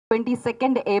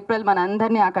22nd April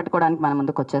మనందరినీ ఆకట్టుకోవడానికి మన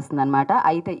ముందుకు వచ్చేస్తుంది అనమాట.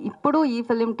 అయితే ఇప్పుడు ఈ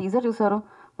ఫిలిం టీజర్ చూసారు.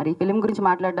 మరి ఈ ఫిలిం గురించి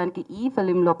మాట్లాడడానికి ఈ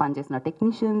ఫిలింలో పనిచేసిన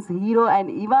టెక్నీషియన్స్, హీరో అండ్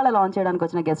ఇవాళ లాంచ్ చేయడానికి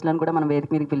వచ్చిన గెస్ట్లను కూడా మనం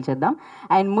వేదిక మీదకి పిలిచేద్దాం.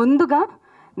 అండ్ ముందుగా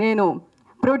నేను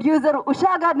ప్రొడ్యూసర్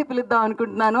ఉషా గారిని పిలుద్దాం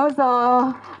అనుకుంటున్నాను. So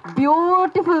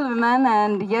beautiful man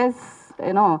and yes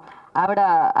you know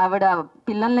ఆవిడ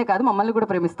పిల్లల్నే కాదు మమ్మల్ని కూడా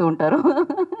ప్రేమిస్తూ ఉంటారు.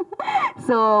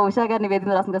 సో ఉషా గారిని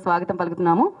వేదిక రాసిన స్వాగతం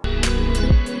పలుకుతున్నాము.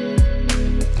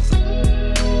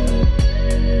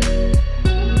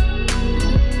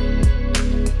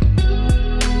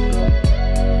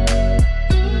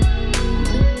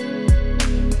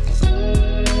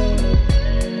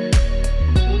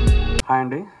 హాయ్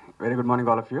అండి, very good morning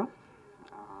all of you.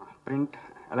 Print,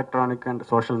 electronic and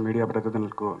social media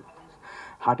ప్రతినిధులకు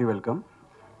హార్టీ వెల్కమ్.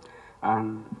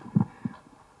 అండ్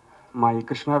మా ఈ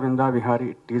కృష్ణ విందా విహారీ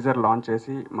టీజర్ లాంచ్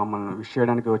చేసి మమ్మల్ని విష్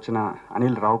చేయడానికి వచ్చిన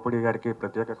అనిల్ రావుపుడి గారికి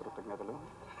ప్రత్యేక కృతజ్ఞతలు.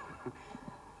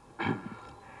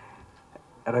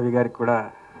 రవి గారికి కూడా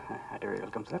hearty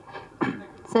welcome sir.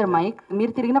 Sir mic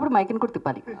మీరు తిరిగినప్పుడు మైక్ని కూడా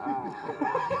తిప్పాలి.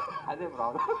 అదే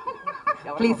problem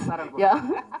please.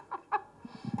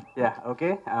 Yeah,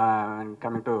 okay.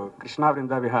 Coming to Krishna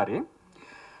Vrinda Vihari.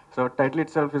 So title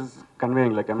itself is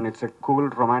conveying it's a cool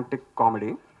romantic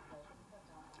comedy.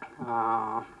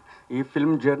 ఈ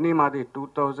ఫిల్మ్ జర్నీ మాది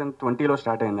 2020లో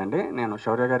స్టార్ట్ అయిందండి. నేను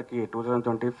శౌర్య గారికి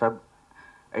 2020 Feb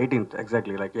 18th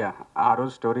ఎగ్జాక్ట్లీ ఆ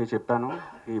రోజు స్టోరీ చెప్పాను.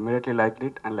 ఈ ఇమీడియట్లీ లైక్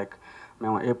ఇట్ అండ్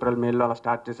మేము ఏప్రిల్ మేలో అలా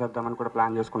స్టార్ట్ చేసేద్దామని కూడా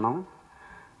ప్లాన్ చేసుకున్నాం.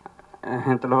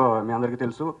 ఇంతలో మీ అందరికీ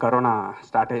తెలుసు కరోనా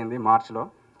స్టార్ట్ అయింది మార్చ్లో.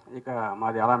 ఇక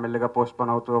మాది అలా మెల్లిగా పోస్ట్పోన్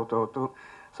అవుతూ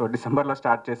సో డిసెంబర్లో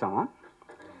స్టార్ట్ చేసాము.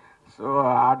 సో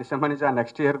ఆ డిసెంబర్ నుంచి ఆ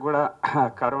నెక్స్ట్ ఇయర్ కూడా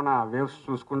కరోనా వేవ్స్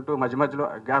చూసుకుంటూ మధ్యలో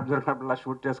గ్యాప్ దొరికినప్పుడు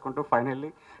షూట్ చేసుకుంటూ ఫైనల్లీ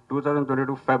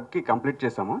 2022 ఫెబ్కి కంప్లీట్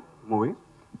చేసాము movie.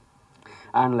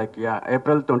 And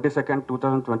April 22nd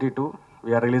 2022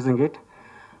 we are releasing it.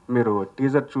 మీరు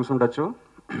టీజర్ చూసుండొచ్చు.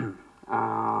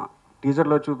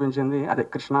 టీజర్లో చూపించింది అదే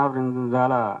కృష్ణ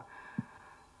వృందాల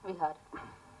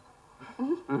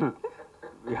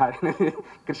విహారీ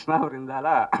కృష్ణ వృందాల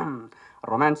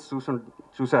రొమాన్స్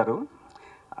చూశారు.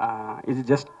 ఇది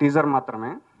జస్ట్ టీజర్ మాత్రమే.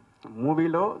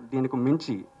 మూవీలో దీనికి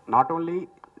మించి not only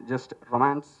just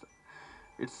romance,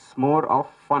 it's more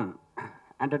of fun,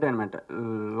 entertainment.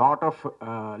 Lot of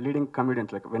leading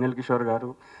comedians వెనిల్ Kishore గారు,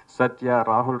 సత్య,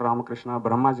 రాహుల్ రామకృష్ణ,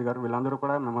 బ్రహ్మాజీ గారు వీళ్ళందరూ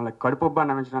కూడా మిమ్మల్ని కడుపుబ్బా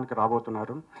నవ్వించడానికి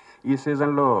రాబోతున్నారు. ఈ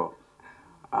సీజన్లో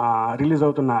రిలీజ్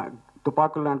అవుతున్న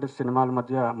తుపాకులు లాంటి సినిమాల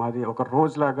మధ్య మాది ఒక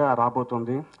రోజులాగా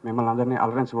రాబోతుంది, మిమ్మల్ని అందరినీ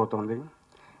అలరించబోతోంది.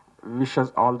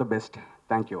 Wishes all the best.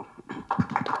 Thank you.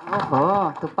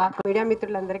 Media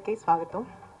మిత్రులందరికీ స్వాగతం.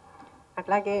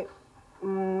 అట్లాగే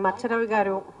మచ్చరవి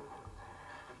గారు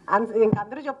ఇంక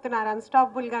అందరూ చెప్తున్నారు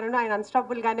అన్స్టాపబుల్ గాను, ఆయన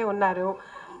అన్స్టాపబుల్గానే ఉన్నారు.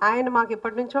 ఆయన మాకు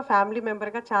ఇప్పటి నుంచో ఫ్యామిలీ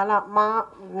మెంబర్గా చాలా మా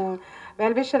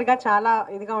వెల్విషర్గా చాలా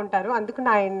ఇదిగా ఉంటారు. అందుకని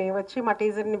ఆయన్ని వచ్చి మా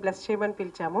టీజర్ని బ్లెస్ చేయమని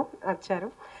పిలిచాము, వచ్చారు.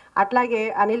 అట్లాగే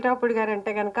అనిల్ రావుపుడి గారు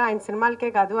అంటే కనుక ఆయన సినిమాలకే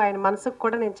కాదు ఆయన మనసుకు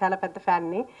కూడా నేను చాలా పెద్ద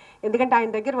ఫ్యాన్ని. ఎందుకంటే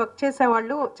ఆయన దగ్గర వర్క్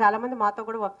చేసేవాళ్ళు చాలామంది మాతో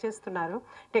కూడా వర్క్ చేస్తున్నారు,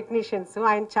 టెక్నీషియన్స్.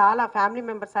 ఆయన చాలా ఫ్యామిలీ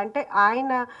మెంబర్స్. అంటే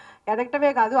ఆయన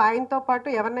ఎదగటమే కాదు ఆయనతో పాటు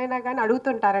ఎవరినైనా కానీ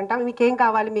అడుగుతుంటారంట మీకేం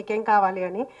కావాలి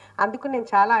అని. అందుకు నేను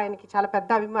ఆయనకి చాలా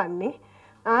పెద్ద అభిమానిని.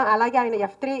 అలాగే ఆయన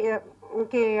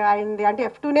F3కి అయింది అంటే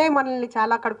F2నే మనల్ని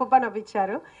చాలా కడుపుబ్బా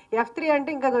నవ్వించారు. F3 అంటే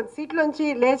ఇంకా సీట్లోంచి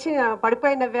లేచి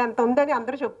పడిపోయి నవ్వే అంత ఉందని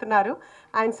అందరూ చెప్తున్నారు.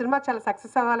 ఆయన సినిమా చాలా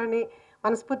సక్సెస్ అవ్వాలని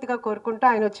మనస్ఫూర్తిగా కోరుకుంటూ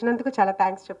ఆయన వచ్చినందుకు చాలా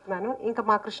థ్యాంక్స్ చెప్తున్నాను. ఇంకా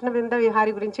మా కృష్ణ వింద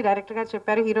విహారీ గురించి డైరెక్టర్ గారు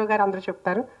చెప్పారు, హీరో గారు అందరూ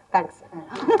చెప్తారు. థ్యాంక్స్.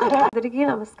 అందరికీ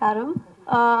నమస్కారం.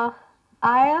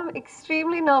 I am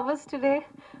extremely nervous today,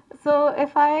 so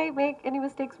if I make any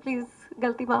mistakes, please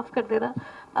galti maaf kar dena.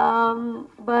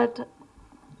 But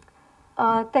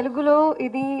Telugulo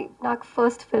idi నాకు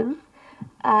ఫస్ట్ ఫిల్మ్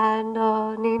అండ్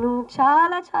నేను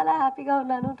చాలా చాలా హ్యాపీగా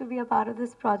ఉన్నాను to be a part of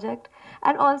this project.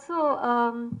 And also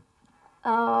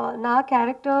నా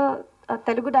character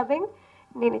Telugu dubbing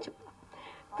నేనే చెప్తాను.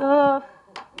 So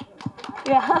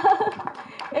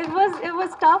it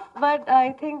was tough, but I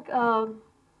think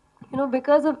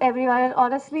because of everyone,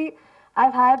 honestly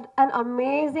I've had an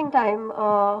amazing time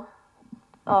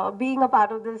being a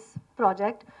part of this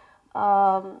project.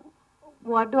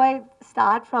 What do I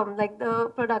start from? The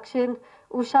production,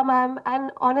 Usha ma'am, and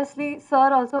honestly sir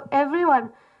also, everyone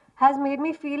has made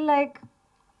me feel like,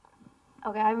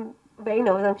 okay, I'm very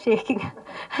nervous, I'm shaking.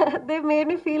 They've made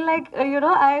me feel like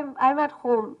I'm at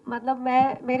home. Matlab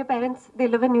mere parents, they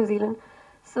live in New Zealand,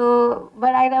 so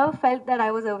but I never felt that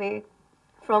I was away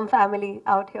from family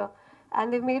out here, and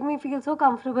they've made me feel so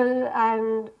comfortable and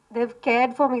they've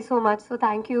cared for me so much. So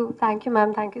thank you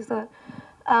ma'am, thank you sir.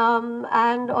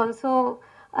 And also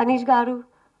Anish Garu,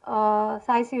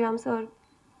 Sai Sriram sir,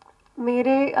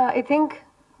 I think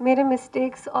मेरे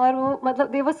mistakes और वो मतलब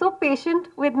they were so patient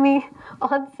with me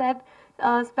on set,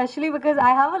 especially because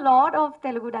I have a lot of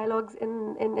Telugu dialogues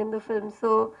in the film. So,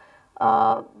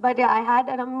 but yeah, I had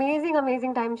an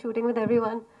amazing time shooting with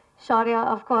everyone. Shaurya,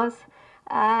 of course,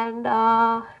 and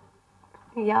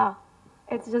yeah,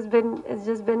 it's just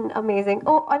been amazing.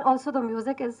 Oh, and also the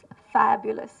music is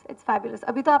fabulous. It's fabulous.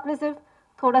 अभी तो आपने सिर्फ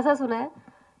थोड़ा सा सुना है.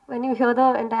 When you hear the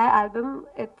entire album,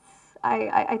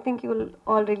 I think you will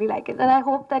all really like it, and I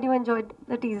hope that you enjoyed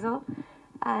the teaser.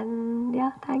 And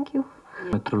yeah, thank you.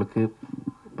 మిత్రులకి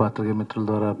పాత్రికేయ మిత్రుల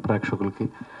ద్వారా ప్రేక్షకులకి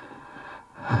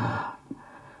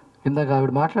ఇందాక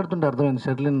ఆవిడ మాట్లాడుతుంటే అర్థమైంది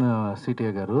షెర్లిన్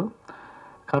సీటియా గారు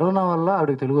కరోనా వల్ల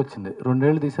ఆవిడకి తెలుగు వచ్చింది 2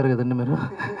 ఏళ్ళు తీశారు కదండి మీరు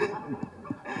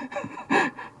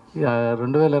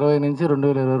 2020 నుంచి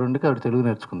 2022కి ఆవిడ తెలుగు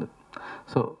నేర్చుకుంది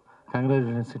so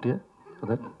congratulations సీటియా for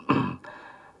that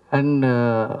and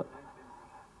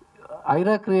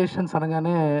Aira creations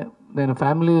అనగానే నేను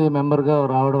ఫ్యామిలీ మెంబర్గా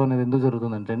రావడం అనేది ఎందుకు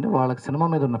జరుగుతుందంటే అండి వాళ్ళకి సినిమా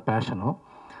మీద ఉన్న ప్యాషను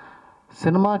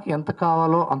సినిమాకి ఎంత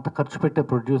కావాలో అంత ఖర్చు పెట్టే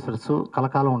ప్రొడ్యూసర్స్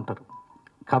కలకాలం ఉంటారు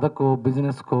కథకో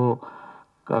బిజినెస్కో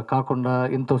కాకుండా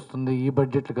ఇంత వస్తుంది ఈ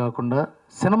బడ్జెట్లు కాకుండా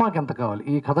సినిమాకి ఎంత కావాలి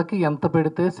ఈ కథకి ఎంత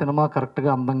పెడితే సినిమా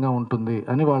కరెక్ట్గా అందంగా ఉంటుంది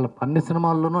అని వాళ్ళ అన్ని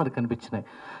సినిమాల్లోనూ అది కనిపించినాయి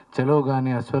చెలో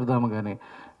కానీ అశ్వర్థామ కానీ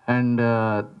and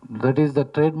that is the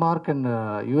trade mark and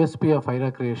USP of Aira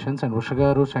creations and Usha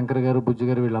గారు శంకర్ గారు బుజ్జి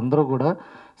గారు వీళ్ళందరూ కూడా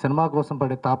సినిమా కోసం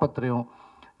పడే తాపత్రయం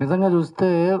నిజంగా చూస్తే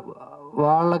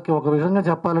వాళ్ళకి ఒక విధంగా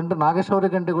చెప్పాలంటే నాగశౌర్య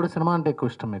కంటే కూడా సినిమా అంటే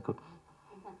ఎక్కువ ఇష్టం మీకు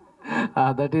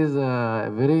that is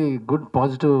very good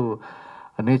positive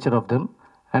nature of them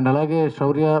and అలాగే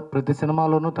శౌర్య ప్రతి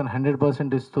సినిమాలోనూ తను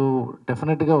 100% ఇస్తూ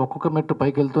డెఫినెట్గా ఒక్కొక్క మెట్టు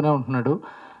పైకి వెళ్తూనే ఉంటున్నాడు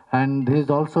and this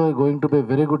is also going to be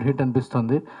very good hit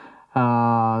అనిపిస్తుంది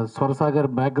స్వరసాగర్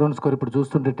బ్యాక్గ్రౌండ్ స్కోర్ ఇప్పుడు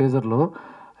చూస్తుంటే టీజర్లో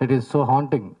it is so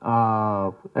haunting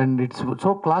and it's so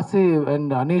classy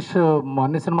and Anish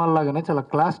అన్ని సినిమాల్లాగానే చాలా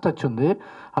క్లాస్ టచ్ ఉంది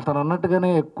అతను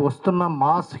అన్నట్టుగానే వస్తున్న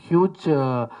మాస్ హ్యూజ్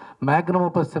మ్యాగ్నమ్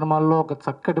ఓపస్ సినిమాల్లో ఒక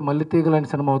చక్కటి మల్లితీగ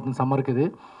లాంటి సినిమా అవుతుంది సమ్మర్కి ఇది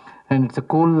and it's a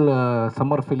cool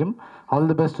summer film all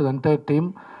the best entire team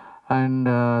and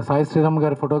Sai Sriram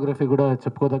గారి ఫోటోగ్రఫీ కూడా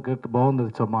చెప్పుకోదగ్గట్టు బాగుంది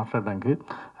అది మాట్లాడడానికి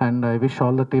and I wish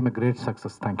all the team a great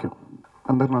success thank you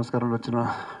అందరికి నమస్కారం వచ్చిన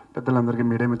పెద్దలందరికీ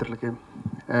మీడియా మిత్రులకి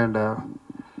అండ్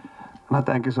అన్న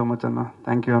థ్యాంక్ యూ సో మచ్ అన్న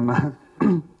థ్యాంక్ యూ అన్న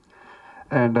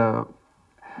and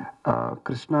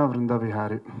Krishna Vrinda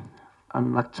Vihari and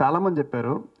నాకు చాలామంది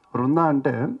చెప్పారు వృంద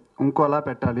అంటే ఇంకోలా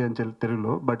పెట్టాలి అని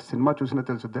తెలుగులో బట్ సినిమా చూసినా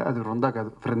తెలుసుద్ది అది వృంద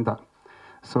కాదు వృంద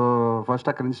సో ఫస్ట్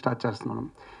అక్కడి నుంచి స్టార్ట్ చేస్తున్నాను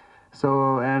సో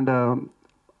అండ్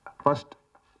ఫస్ట్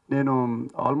నేను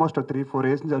ఆల్మోస్ట్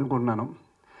 3-4 ఇయర్స్ నుంచి అనుకుంటున్నాను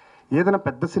ఏదైనా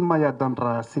పెద్ద సినిమా చేద్దాం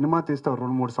రా సినిమా తీస్తే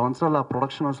 2-3 సంవత్సరాలు ఆ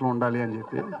ప్రొడక్షన్ హౌస్లో ఉండాలి అని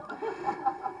చెప్పి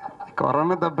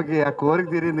కరోనా దెబ్బకి ఆ కోరిక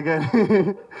తీరింది కానీ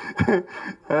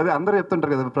అదే అందరూ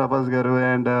చెప్తుంటారు కదా ప్రభాస్ గారు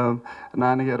అండ్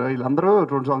నాన్నగారు వీళ్ళందరూ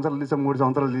 2 సంవత్సరాలు తీసాము 3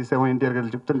 సంవత్సరాలు తీసాము ఎన్టీఆర్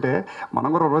గారు చెప్తుంటే మనం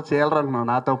కూడా రోజు చేయాలనుకున్నాం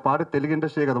నాతో పాటు తెలుగు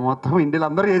ఇండస్ట్రీ కదా మొత్తం ఇండియాలో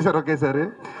అందరూ చేశారు ఒకేసారి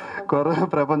కరోనా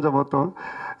ప్రపంచం మొత్తం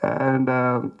అండ్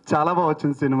చాలా బాగా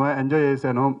వచ్చింది సినిమా ఎంజాయ్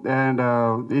చేశాను and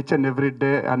each and every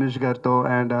day Anish గారితో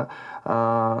అండ్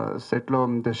సెట్లో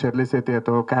Shirley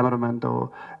సేతియాతో కెమెరామ్యాన్తో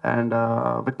and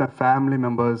with my family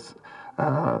members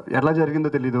ఎలా జరిగిందో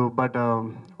తెలీదు బట్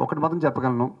ఒకటి మాత్రం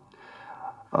చెప్పగలను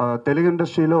తెలుగు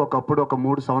ఇండస్ట్రీలో ఒకప్పుడు ఒక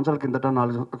 3 సంవత్సరాల కిందట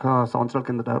 4 సంవత్సరాల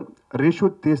కిందట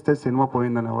రీషూట్ తీస్తే సినిమా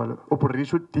పోయిందనేవాళ్ళు ఇప్పుడు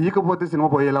రీషూట్ తీయకపోతే సినిమా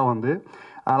పోయేలా ఉంది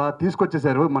అలా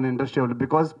తీసుకొచ్చేసారు మన ఇండస్ట్రీ వాళ్ళు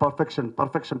బికాజ్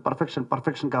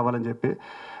పర్ఫెక్షన్ కావాలని చెప్పి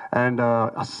అండ్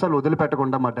అస్సలు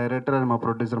వదిలిపెట్టకుండా మా డైరెక్టర్ అండ్ మా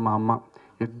ప్రొడ్యూసర్ మా అమ్మ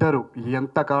ఇద్దరు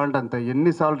ఎంత కావాలంటే అంత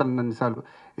ఎన్నిసార్లు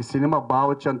ఈ సినిమా బాగా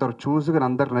వచ్చేంతవరకు చూసుకుని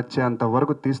అందరికి నచ్చేంత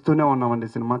వరకు తీస్తూనే ఉన్నామండి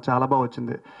ఈ సినిమా చాలా బాగా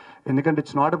వచ్చింది ఎందుకంటే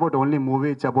it's not about only movie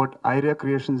it's about Ira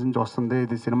creations నుంచి వస్తుంది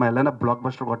ఇది సినిమా ఎలా బ్లాక్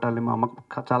బస్టర్ కొట్టాలి మా అమ్మ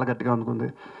చాలా గట్టిగా అనుకుంది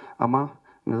అమ్మ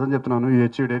నిజం చెప్తున్నాను ఈ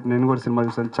హెచ్యూ డేట్ నేను కూడా సినిమా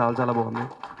చూసాను చాలా బాగుంది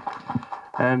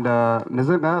అండ్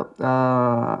నిజంగా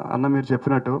అన్న మీరు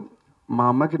చెప్పినట్టు మా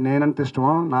అమ్మకి నేనంత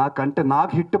ఇష్టమో నాకంటే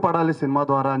నాకు హిట్ పడాలి సినిమా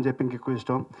ద్వారా అని చెప్పి ఇంకెక్కువ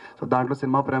ఇష్టం సో దాంట్లో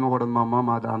సినిమా ప్రేమ కూడా ఉంది మా అమ్మ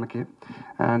మా దానికి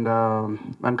అండ్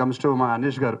వెన్ కమ్స్ టు మా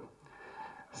అనీష్ గారు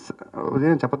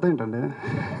ఉదయం చెప్పద్దా ఏంటండి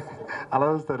అలా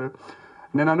వస్తారు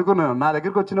నేను అనుకున్నాను నా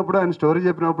దగ్గరికి వచ్చినప్పుడు ఆయన స్టోరీ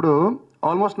చెప్పినప్పుడు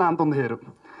ఆల్మోస్ట్ నా అంత ఉంది హెయిర్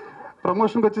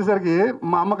ప్రమోషన్కి వచ్చేసరికి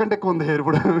మా అమ్మ కంటే ఎక్కువ ఉంది హెయిర్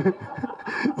ఇప్పుడు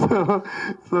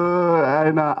సో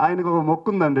ఆయనకు ఒక మొక్కు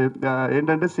ఉందండి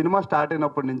ఏంటంటే సినిమా స్టార్ట్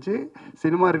అయినప్పటి నుంచి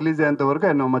సినిమా రిలీజ్ అయ్యేంత వరకు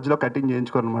ఆయన మధ్యలో కటింగ్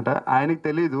చేయించుకోరు అనమాట ఆయనకి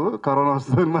తెలీదు కరోనా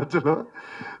వస్తుంది మధ్యలో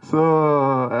సో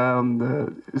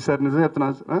సార్ నిజం చెప్తున్నా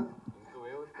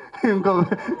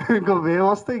ఇంకో వేవ్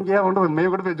వస్తే ఇంకేం ఉండదు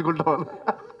మేము కూడా పెంచుకుంటాం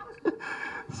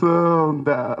సో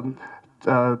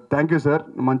థ్యాంక్ యూ సార్,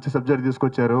 మంచి సబ్జెక్ట్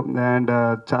తీసుకొచ్చారు అండ్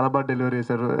చాలా బాగా డెలివరీ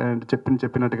చేశారు అండ్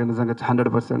చెప్పినట్టుగా నిజంగా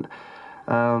 100%.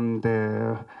 అంటే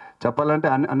చెప్పాలంటే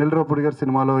అనిల్ రావిపూడి గారి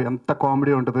సినిమాలో ఎంత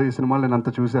కామెడీ ఉంటుందో ఈ సినిమాలో నేను అంత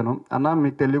చూశాను. అన్న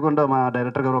మీకు తెలియకుండా మా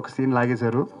డైరెక్టర్ గారు ఒక సీన్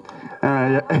లాగేశారు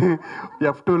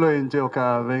F2లో నుంచి ఒక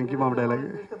వెంకీ మామ డైలాగ్,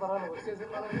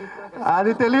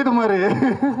 అది తెలియదు మరి.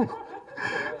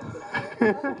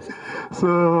 సో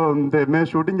మేము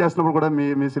షూటింగ్ చేస్తున్నప్పుడు కూడా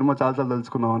మీ సినిమా చాలా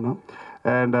తెలుసుకున్నాం అన్న.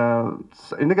 అండ్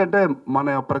ఎందుకంటే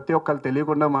మన ప్రతి ఒక్కరు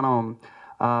తెలియకుండా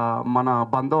మన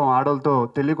బంధం ఆడవాళ్ళతో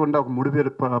తెలియకుండా ఒక ముడి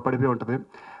పడిపోయి ఉంటుంది.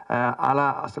 అలా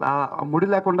అసలు ఆ ముడి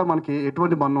లేకుండా మనకి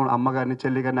ఎటువంటి బంధం, అమ్మ కానీ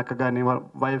చెల్లి కానీ అక్క కానీ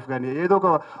వైఫ్ కానీ ఏదో ఒక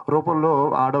రూపంలో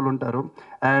ఆడవాళ్ళు ఉంటారు.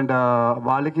 అండ్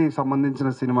వాళ్ళకి సంబంధించిన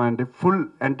సినిమా అండి, ఫుల్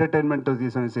ఎంటర్టైన్మెంట్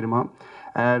తీసిన సినిమా.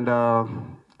 అండ్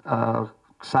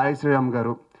సాయి శ్రీరామ్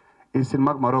గారు ఈ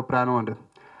సినిమాకి మరో ప్రాణం అండి.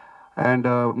 అండ్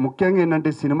ముఖ్యంగా ఏంటంటే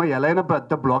ఈ సినిమా ఎలా అయినా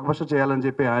పెద్ద బ్లాక్ బస్టర్ చేయాలని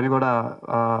చెప్పి ఆయన కూడా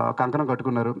కంకణం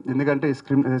కట్టుకున్నారు. ఎందుకంటే ఈ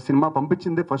సినిమా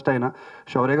పంపించింది ఫస్ట్ అయినా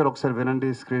శౌర్య గారు ఒకసారి వినండి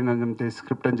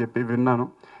స్క్రిప్ట్ అని చెప్పి విన్నాను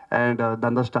అండ్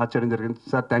దాంతో స్టార్ట్ చేయడం జరిగింది.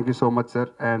 Sir thank you so much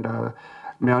sir. And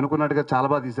మేము అనుకున్నట్టుగా చాలా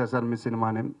బాగా తీశారు సార్ మీ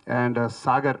సినిమాని. అండ్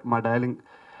సాగర్ మా డైలింగ్,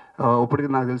 ఇప్పటికి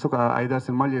నాకు తెలిసి ఒక 5-6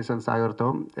 సినిమాలు చేశాను సాగర్తో.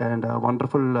 And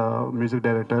wonderful music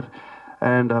director.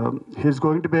 And he's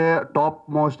going to be top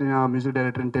most music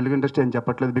director in Telugu industry అని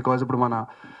చెప్పట్లేదు, బికాజ్ ఇప్పుడు మన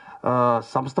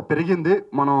సంస్థ పెరిగింది,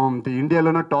 మనం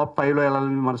ఇండియాలోనే టాప్ 5లో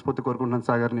వెళ్ళాలని మనస్ఫూర్తి కోరుకుంటున్నాను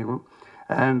సాగర్ నీకు.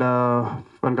 And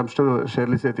one comes to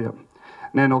Shirley Sethia,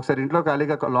 నేను ఒకసారి ఇంట్లో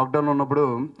ఖాళీగా లాక్డౌన్ ఉన్నప్పుడు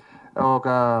ఒక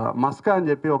మస్కా అని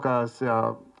చెప్పి ఒక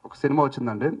సినిమా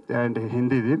వచ్చిందండి అండ్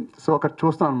హిందీది. సో అక్కడ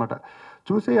చూస్తున్నాను అనమాట.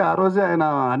 చూసి ఆ రోజే ఆయన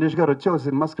అనీష్ గారు వచ్చి ఒక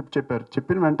సినిమా స్క్రిప్ట్ చెప్పారు.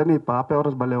 చెప్పిన వెంటనే ఈ పాప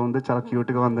ఎవరో భలే ఉంది, చాలా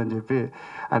క్యూట్గా ఉందని చెప్పి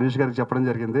అనీష్ గారికి చెప్పడం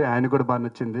జరిగింది. ఆయనకు కూడా బాగా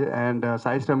నచ్చింది. అండ్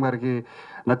సాయి శ్రీరామ్ గారికి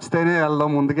నచ్చితేనే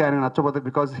వెళ్దాం ముందుకి, ఆయన నచ్చపోతే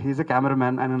because he's a camera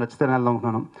man, ఆయన నచ్చితేనే వెళ్దాం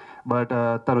అనుకున్నాను. బట్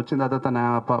తను వచ్చిన తర్వాత తన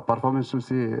పర్ఫార్మెన్స్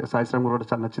చూసి సాయి శ్రీరామ్ గారు కూడా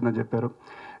చాలా నచ్చిందని చెప్పారు.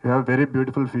 You have very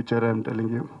beautiful future I'm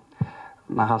telling you.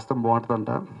 నా హస్తం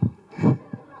బాగుంటుందంట.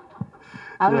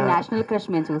 నేషనల్ క్రష్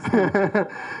మేము చూస్తాం.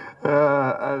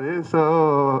 అది so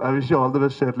I wish you all the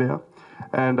best Shirley.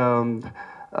 And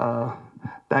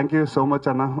thank you so much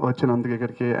అన్న వచ్చినందుకు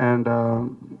ఇక్కడికి. అండ్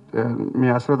మీ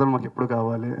ఆశీర్వాదాలు మాకు ఎప్పుడు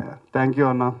కావాలి. థ్యాంక్ యూ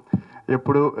అన్న.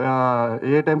 ఎప్పుడు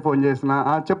ఏ టైం ఫోన్ చేసినా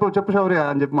చెప్పు శౌర్య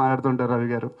అని చెప్పి మాట్లాడుతుంటారు రవి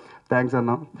గారు. థ్యాంక్స్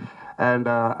అన్న. అండ్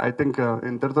ఐ థింక్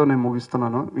ఇంతటితో నేను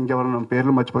ముగిస్తున్నాను. ఇంకెవరైనా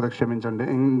పేర్లు మర్చిపోతే క్షమించండి,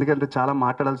 ఎందుకంటే చాలా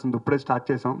మాట్లాడాల్సింది, ఇప్పుడే స్టార్ట్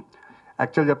చేసాం.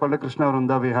 యాక్చువల్ చెప్పాలంటే కృష్ణ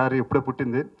వృంద విహారీ ఇప్పుడే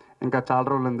పుట్టింది, ఇంకా చాలా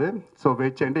రోజులు ఉంది. సో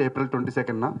వెయిట్ చేయండి, April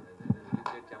 22nd.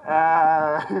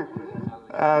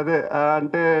 అదే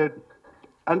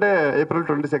అంటే April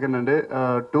 22nd అండి.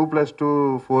 2 + 2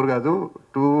 4 కాదు,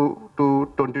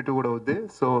 2/22 కూడా అవుద్ది.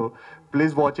 So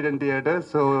please watch it in theatres.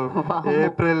 So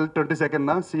April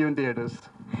 22nd see you in theatres.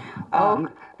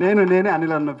 నేనే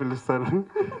అనిల్ అన్న పిలుస్తాను.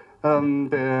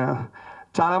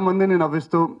 చాలామందిని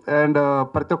నవ్విస్తూ అండ్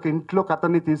ప్రతి ఒక్క ఇంట్లో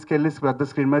కథని తీసుకెళ్ళి పెద్ద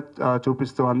స్క్రీన్ మీద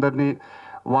చూపిస్తూ అందరినీ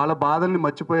వాళ్ళ బాధల్ని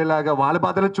మర్చిపోయేలాగా వాళ్ళ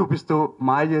బాధలు చూపిస్తూ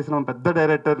మాయ చేసిన పెద్ద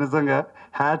డైరెక్టర్. నిజంగా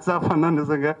హ్యాట్స్ ఆఫ్ అన్న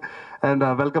నిజంగా. అండ్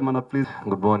వెల్కమ్ అన్న please.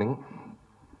 Good morning.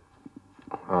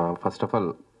 First of all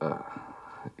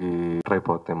ఈ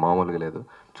అయిపోతే మామూలుగా లేదు.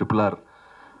 RRR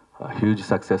హ్యూజ్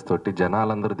సక్సెస్ తోటి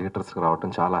జనాలందరూ థియేటర్స్కి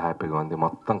రావటం చాలా హ్యాపీగా ఉంది.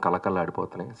 మొత్తం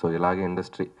కలకల్లాడిపోతున్నాయి. సో ఇలాగే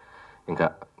ఇండస్ట్రీ ఇంకా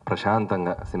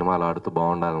ప్రశాంతంగా సినిమాలు ఆడుతూ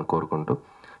బాగుండాలని కోరుకుంటూ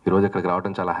ఈరోజు ఇక్కడికి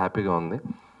రావడం చాలా హ్యాపీగా ఉంది.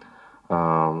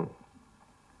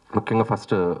 ముఖ్యంగా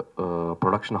ఫస్ట్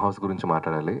ప్రొడక్షన్ హౌస్ గురించి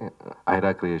మాట్లాడాలి,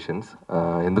 ఐరా క్రియేషన్స్.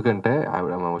 ఎందుకంటే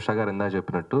ఉషా గారు ఇందా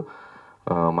చెప్పినట్టు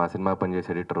మా సినిమా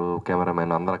పనిచేసే ఎడిటరు,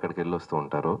 కెమెరామెన్ అందరూ అక్కడికి వెళ్ళి వస్తూ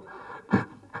ఉంటారు.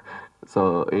 సో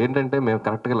ఏంటంటే మేము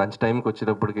కరెక్ట్గా లంచ్ టైంకి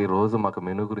వచ్చేటప్పటికి రోజు మాకు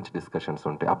మెనూ గురించి డిస్కషన్స్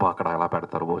ఉంటాయి. అబ్బా అక్కడ ఎలా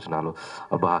పెడతారు భోజనాలు,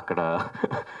 అబ్బా అక్కడ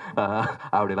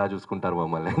ఆవిడ ఇలా చూసుకుంటారు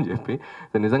మమ్మల్ని అని చెప్పి.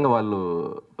 నిజంగా వాళ్ళు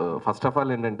ఫస్ట్ ఆఫ్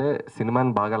ఆల్ ఏంటంటే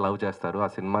సినిమాని బాగా లవ్ చేస్తారు. ఆ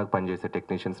సినిమాకి పనిచేసే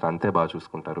టెక్నీషియన్స్ అంతే బాగా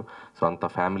చూసుకుంటారు. సో అంత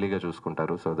ఫ్యామిలీగా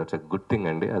చూసుకుంటారు. So that's a good thing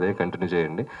అండి, అదే కంటిన్యూ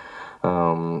చేయండి.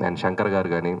 అండ్ శంకర్ గారు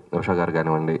కానీ ఉషా గారు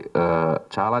కానివ్వండి,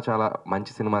 చాలా చాలా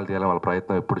మంచి సినిమాలు తీయాలని వాళ్ళ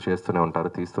ప్రయత్నం ఎప్పుడు చేస్తూనే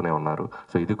ఉంటారు, తీస్తూనే ఉన్నారు.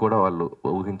 సో ఇది కూడా వాళ్ళు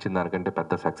ఊహించిన దానికంటే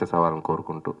పెద్ద సక్సెస్ అవ్వాలని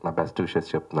కోరుకుంటూ నా బెస్ట్ విషెస్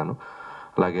చెప్తున్నాను.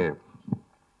 అలాగే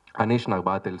అనీష్ నాకు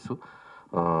బాగా తెలుసు,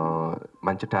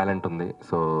 మంచి టాలెంట్ ఉంది.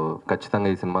 సో ఖచ్చితంగా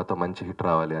ఈ సినిమాతో మంచి హిట్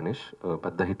రావాలి అనీష్,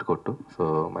 పెద్ద హిట్ కొట్టు. So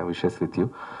my wishes with you.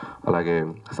 అలాగే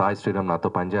సాయి శ్రీరామ్ నాతో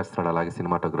పనిచేస్తున్నాడు. అలాగే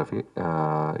సినిమాటోగ్రఫీ,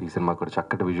 ఈ సినిమా కూడా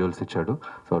చక్కటి విజువల్స్ ఇచ్చాడు.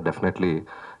 సో డెఫినెట్లీ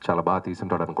చాలా బాగా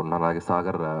తీసుంటాడు అనుకుంటున్నాను. అలాగే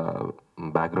సాగర్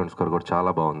బ్యాక్గ్రౌండ్ స్కోర్ కూడా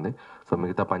చాలా బాగుంది. సో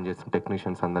మిగతా పనిచేసిన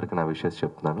టెక్నీషియన్స్ అందరికీ నా విషెస్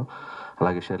చెప్తున్నాను.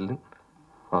 అలాగే Sherlin,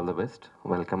 all the best,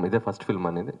 welcome. ఇదే ఫస్ట్ ఫిల్మ్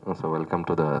అనేది, so welcome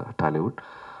to the Tollywood.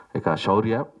 ఇక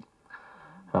శౌర్య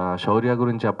శౌర్య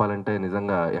గురించి చెప్పాలంటే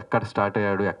నిజంగా ఎక్కడ స్టార్ట్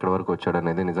అయ్యాడు ఎక్కడి వరకు వచ్చాడు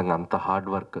అనేది నిజంగా అంత హార్డ్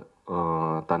వర్క్.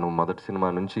 తను మొదటి సినిమా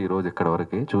నుంచి ఈరోజు ఇక్కడ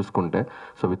వరకు చూసుకుంటే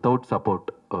సో వితౌట్ సపోర్ట్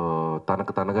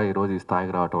తనకు తనగా ఈరోజు ఈ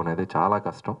స్థాయికి రావటం అనేది చాలా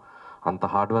కష్టం. అంత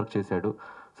హార్డ్ వర్క్ చేశాడు.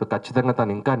 సో ఖచ్చితంగా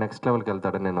తను ఇంకా నెక్స్ట్ లెవెల్కి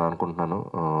వెళ్తాడని నేను అనుకుంటున్నాను.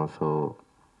 So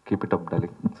keep it up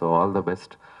darling. So all the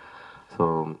best. So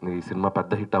ఈ సినిమా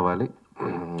పెద్ద హిట్ అవ్వాలి.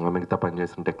 మిగతా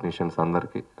పనిచేసిన టెక్నీషియన్స్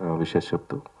అందరికీ విషెస్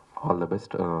చెప్తూ ఆల్ ద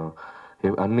బెస్ట్.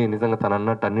 అన్నీ నిజంగా తను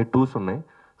అన్నట్టు అన్ని టూస్ ఉన్నాయి.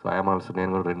 సో ఐఎమ్ ఆల్సో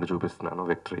నేను కూడా 2 చూపిస్తున్నాను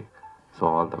victory. So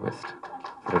all the best.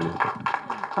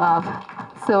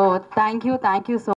 So thank you so